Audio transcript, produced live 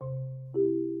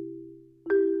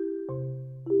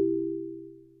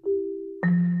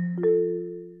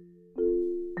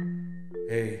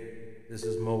This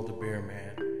is Mo the Beer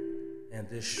Man, and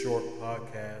this short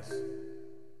podcast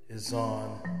is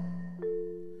on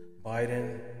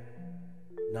Biden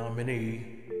nominee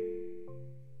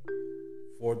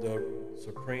for the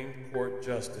Supreme Court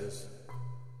Justice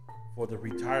for the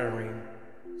retiring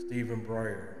Stephen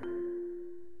Breyer.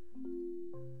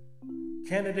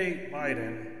 Candidate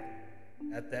Biden,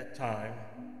 at that time,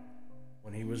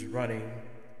 when he was running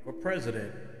for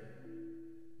president,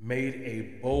 made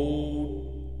a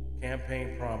bold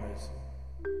campaign promise.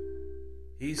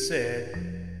 He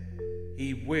said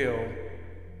he will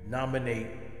nominate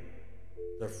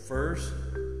the first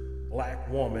black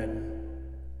woman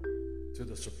to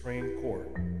the Supreme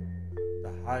Court,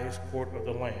 the highest court of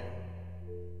the land.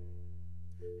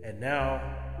 And now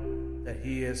that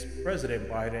he is President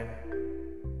Biden,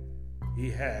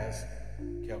 he has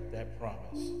kept that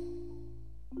promise.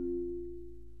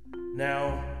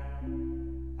 Now,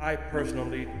 I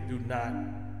personally do not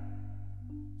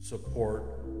support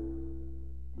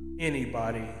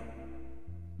anybody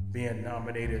being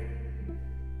nominated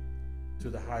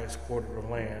to the highest court of the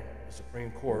land, the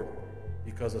Supreme Court,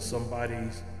 because of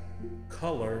somebody's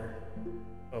color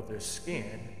of their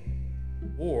skin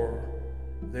or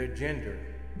their gender.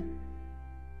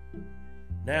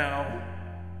 Now,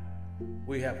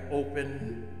 we have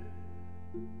opened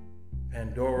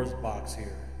Pandora's box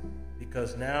here,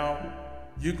 because now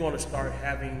you're going to start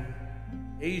having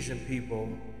Asian people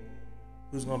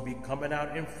who's going to be coming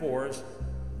out in force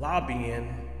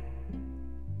lobbying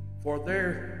for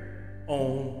their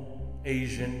own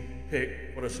Asian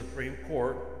pick for the Supreme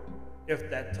Court if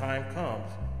that time comes,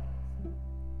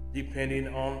 depending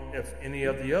on if any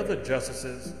of the other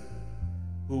justices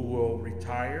who will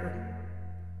retire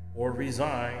or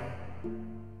resign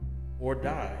or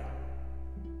die.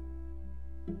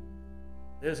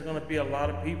 There's going to be a lot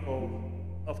of people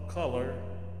of color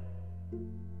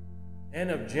and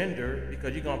of gender,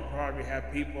 because you're going to probably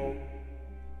have people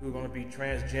who are going to be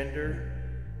transgender,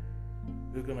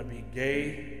 who are going to be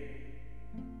gay,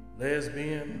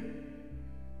 lesbian.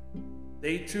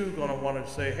 They too are going to want to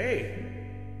say, hey,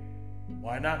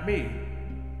 why not me?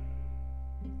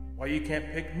 Why you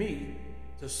can't pick me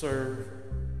to serve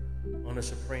on the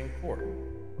Supreme Court,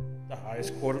 the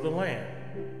highest court of the land?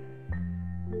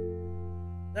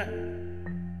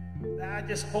 I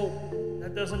just hope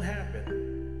that doesn't happen.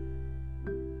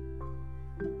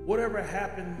 Whatever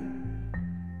happened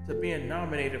to being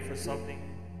nominated for something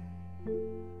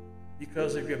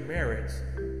because of your merits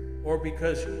or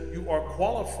because you are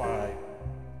qualified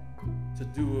to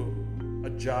do a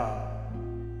job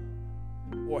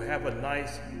or have a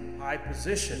nice high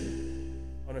position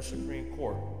on the Supreme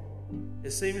Court?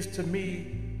 It seems to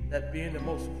me that being the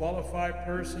most qualified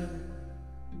person,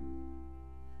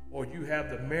 or you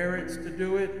have the merits to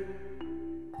do it,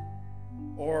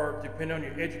 or depending on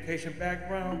your education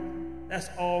background, that's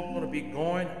all going to be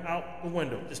going out the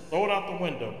window. Just throw it out the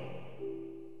window.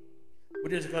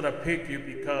 We're just going to pick you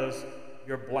because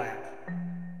you're black,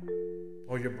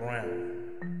 or you're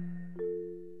brown,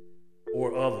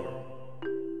 or other.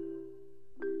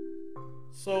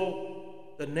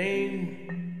 So the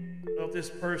name of this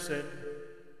person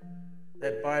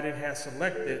that Biden has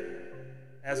selected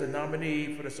as a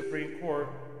nominee for the Supreme Court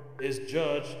is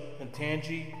Judge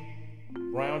Ketanji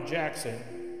Brown Jackson,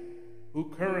 who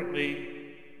currently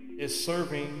is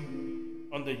serving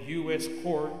on the U.S.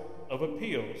 Court of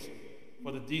Appeals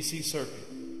for the D.C. Circuit.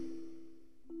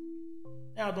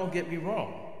 Now, don't get me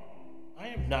wrong. I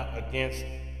am not against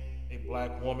a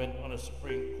black woman on the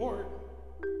Supreme Court,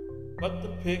 but the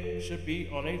pick should be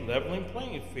on a leveling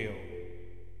playing field.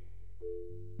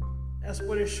 That's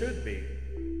what it should be.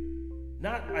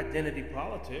 Not identity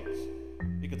politics,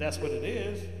 because that's what it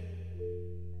is.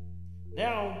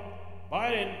 Now,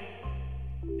 Biden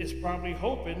is probably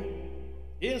hoping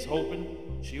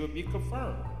she would be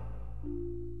confirmed.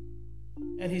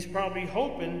 And he's probably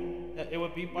hoping that it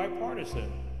would be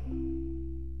bipartisan.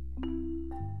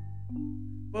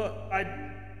 But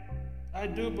I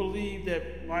do believe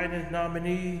that Biden's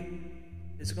nominee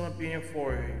is going to be in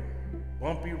for a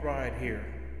bumpy ride here,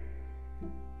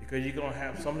 because you're going to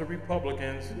have some of the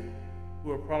Republicans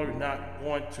who are probably not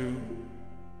going to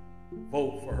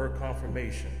vote for her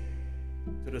confirmation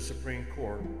to the Supreme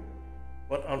Court.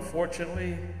 But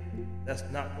unfortunately, that's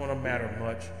not going to matter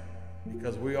much,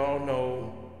 because we all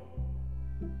know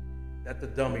that the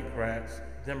Democrats,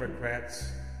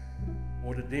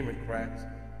 or the Democrats,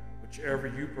 whichever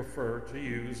you prefer to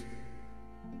use,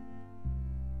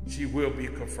 she will be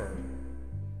confirmed.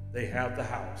 They have the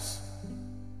House.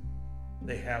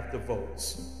 They have the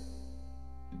votes.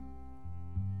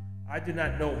 I do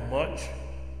not know much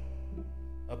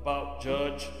about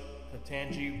Judge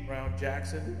Ketanji Brown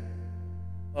Jackson.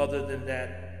 Other than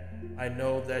that, I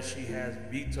know that she has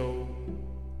vetoed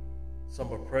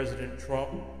some of President Trump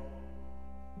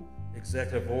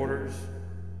executive orders,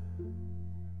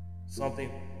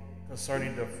 something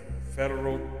concerning the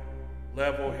federal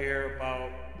level here about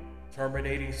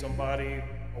terminating somebody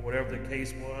or whatever the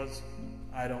case was.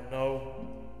 I don't know.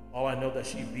 All I know that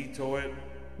she vetoed it,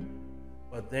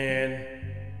 but then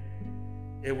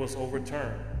it was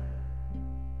overturned.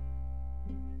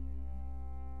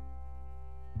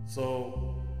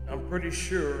 So I'm pretty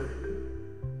sure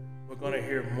we're going to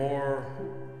hear more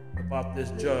about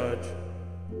this judge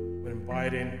when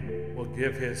Biden will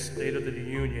give his State of the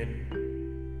Union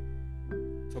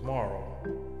tomorrow.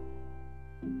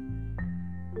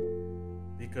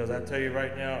 Because I tell you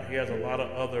right now, he has a lot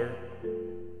of other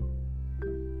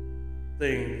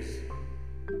things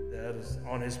that is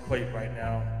on his plate right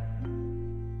now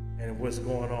and what's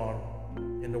going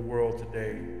on in the world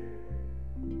today.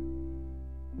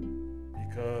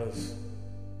 Because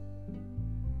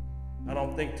I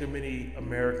don't think too many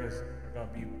Americans are going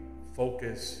to be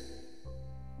focused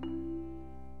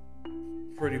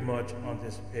pretty much on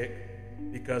this pick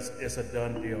because it's a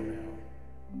done deal now.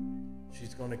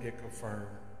 She's going to get confirmed.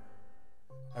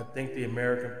 I think the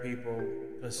American people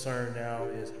concerned now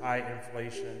is high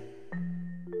inflation,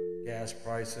 gas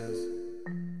prices,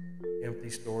 empty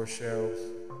store shelves,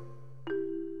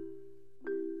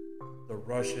 the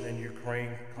Russian and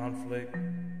Ukraine conflict,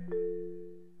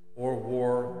 or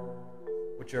war,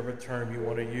 whichever term you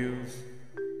want to use.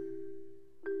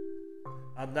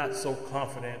 I'm not so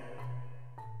confident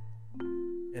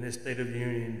in his State of the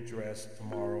Union address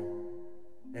tomorrow,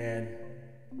 and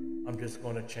I'm just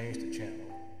going to change the channel.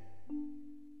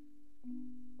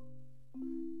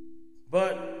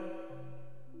 But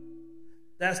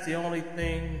that's the only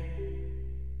thing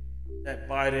that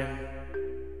Biden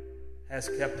has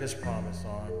kept his promise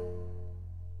on,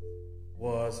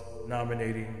 was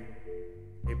nominating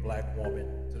a black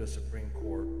woman to the Supreme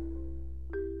Court.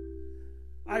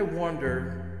 I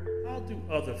wonder, how do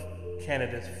other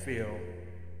candidates feel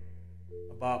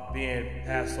about being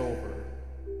passed over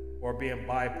or being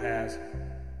bypassed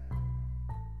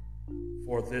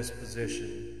for this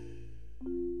position?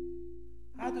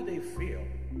 How do they feel?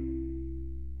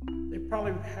 They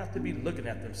probably have to be looking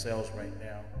at themselves right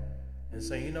now and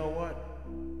saying, you know what?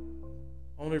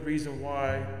 Only reason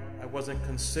why I wasn't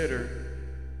considered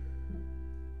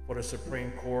for the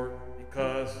Supreme Court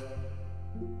because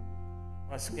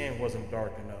my skin wasn't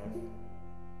dark enough.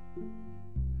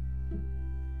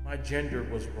 My gender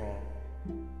was wrong.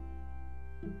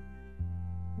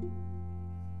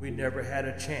 We never had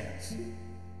a chance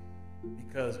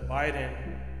because Biden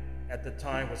at the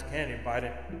time was candidate.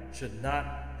 Biden should not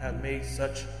have made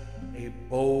such a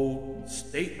bold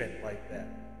statement like that.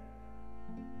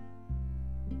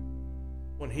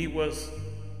 When he was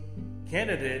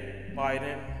candidate,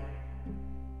 Biden,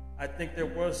 I think there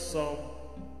was some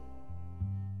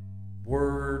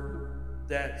word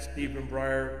that Stephen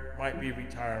Breyer might be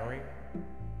retiring.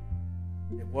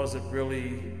 It wasn't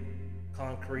really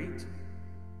concrete.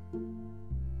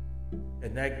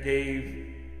 And that gave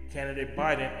candidate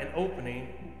Biden an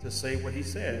opening to say what he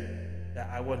said, that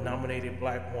I would nominate a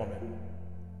black woman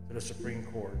to the Supreme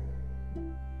Court.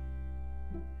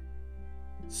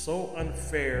 So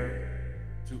unfair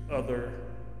to other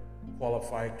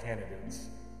qualified candidates.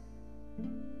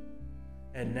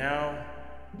 And now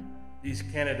these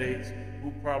candidates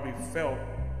who probably felt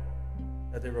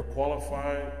that they were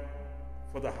qualified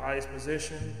for the highest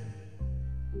position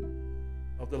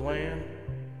of the land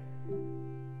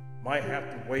might have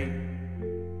to wait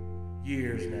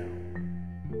years now.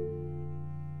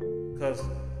 Because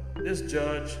this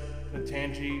judge,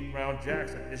 Ketanji Brown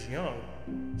Jackson, is young.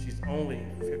 She's only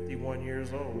 51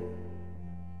 years old.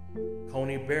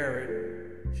 Coney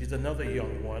Barrett, she's another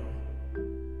young one.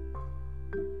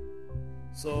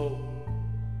 So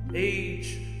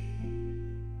age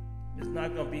is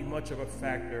not going to be much of a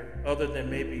factor other than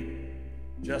maybe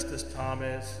Justice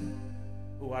Thomas,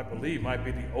 who I believe might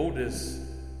be the oldest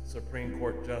Supreme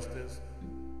Court justice.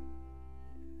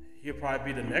 He'll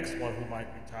probably be the next one who might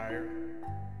retire.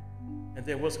 And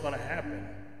then what's going to happen?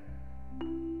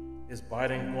 Is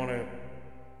Biden going to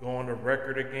go on the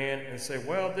record again and say,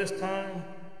 well, this time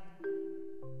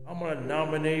I'm going to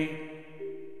nominate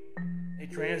a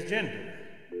transgender?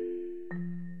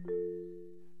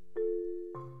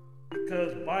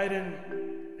 Because Biden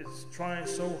is trying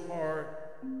so hard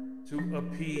to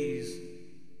appease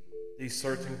these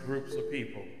certain groups of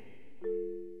people.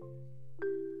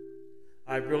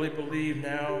 I really believe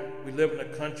now we live in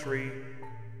a country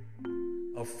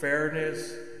of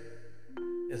fairness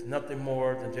is nothing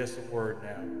more than just a word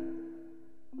now.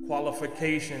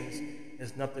 Qualifications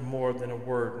is nothing more than a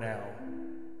word now.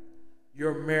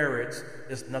 Your marriage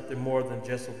is nothing more than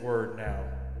just a word now.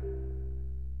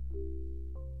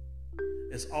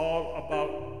 It's all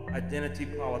about identity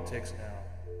politics now.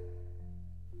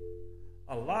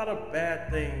 A lot of bad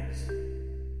things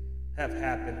have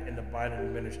happened in the Biden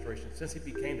administration since he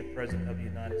became the president of the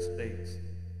United States.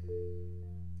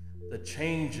 The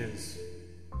changes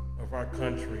of our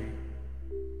country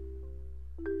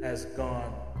has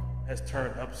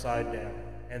turned upside down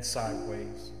and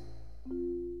sideways.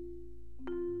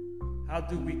 How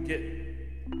do we get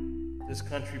this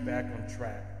country back on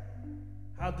track?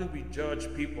 How do we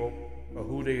judge people for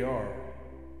who they are?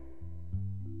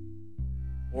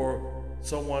 Or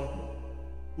someone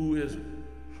who is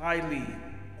highly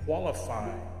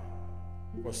qualified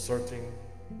for certain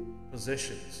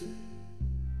positions.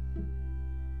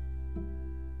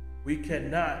 We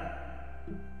cannot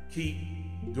keep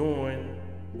doing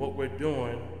what we're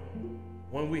doing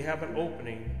when we have an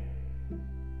opening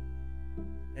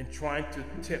and trying to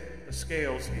tip the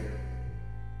scales here.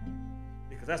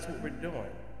 Because that's what we're doing.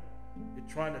 We're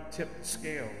trying to tip the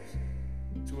scales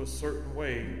to a certain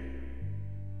way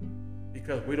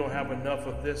because we don't have enough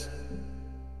of this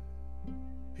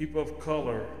people of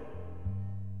color,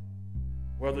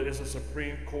 whether it's the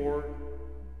Supreme Court,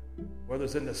 whether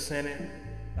it's in the Senate,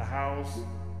 the House,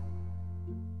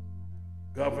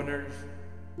 governors,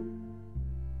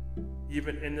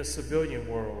 even in the civilian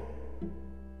world,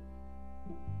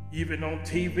 even on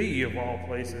TV of all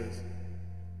places.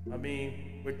 I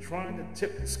mean, we're trying to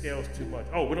tip the scales too much.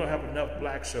 Oh, we don't have enough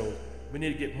black shows. We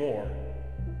need to get more.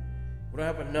 We don't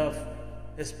have enough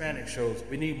Hispanic shows.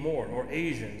 We need more, or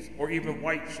Asians, or even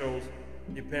white shows,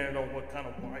 depending on what kind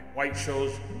of white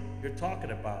shows you're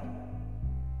talking about.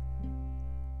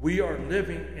 We are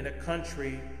living in a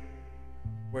country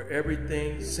where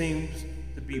everything seems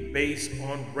to be based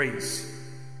on race,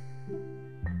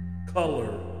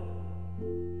 color,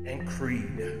 and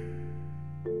creed.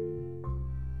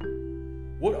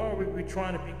 What are we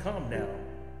trying to become now?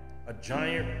 A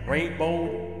giant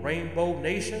rainbow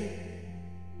nation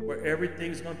where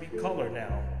everything's going to be color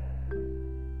now?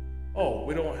 Oh,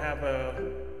 we don't have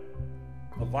a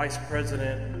vice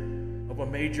president of a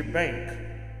major bank.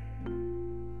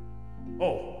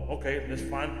 Oh, okay, let's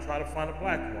try to find a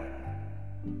black one.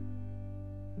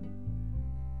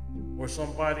 Or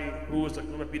somebody who is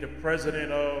going to be the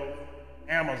president of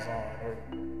Amazon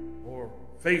or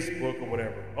Facebook or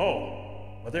whatever. Oh,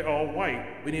 but they're all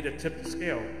white. We need to tip the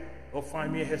scale. Go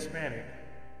find me a Hispanic.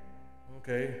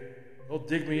 Okay, go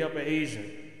dig me up an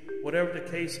Asian. Whatever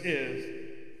the case is,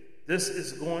 this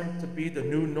is going to be the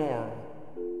new norm,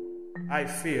 I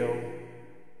feel,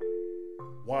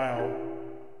 while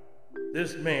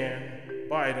this man,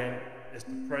 Biden, is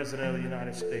the president of the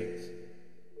United States.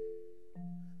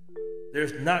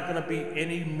 There's not going to be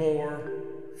any more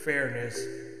fairness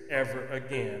ever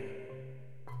again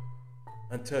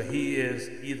until he is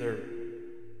either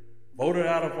voted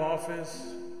out of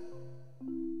office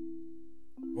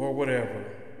or whatever.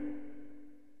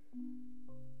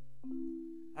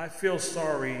 I feel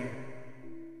sorry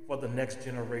for the next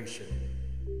generation,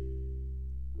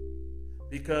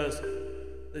 because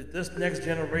this next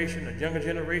generation, the younger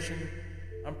generation,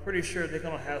 I'm pretty sure they're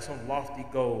going to have some lofty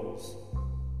goals.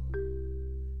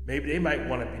 Maybe they might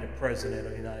want to be the president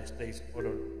of the United States or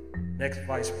the next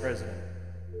vice president.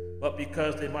 But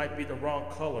because they might be the wrong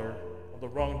color or the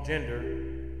wrong gender,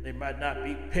 they might not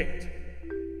be picked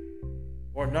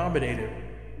or nominated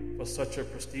for such a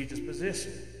prestigious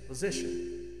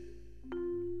position.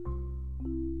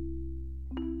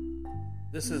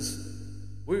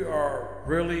 We are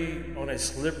really on a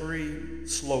slippery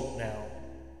slope now.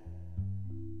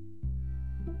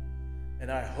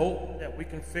 And I hope that we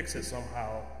can fix it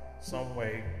somehow, some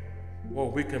way, where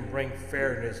we can bring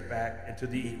fairness back into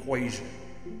the equation.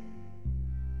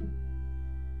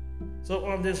 So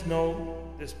on this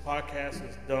note, this podcast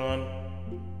is done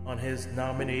on his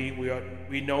nominee.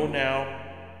 We know now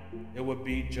it would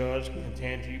be Judge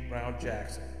Ketanji Brown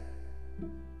Jackson.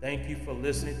 Thank you for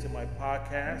listening to my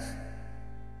podcast.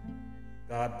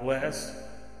 God bless.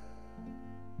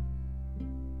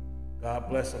 God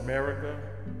bless America.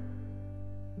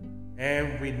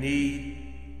 And we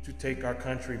need to take our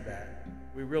country back.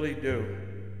 We really do.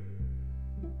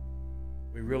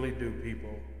 We really do,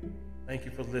 people. Thank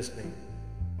you for listening.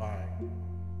 Bye.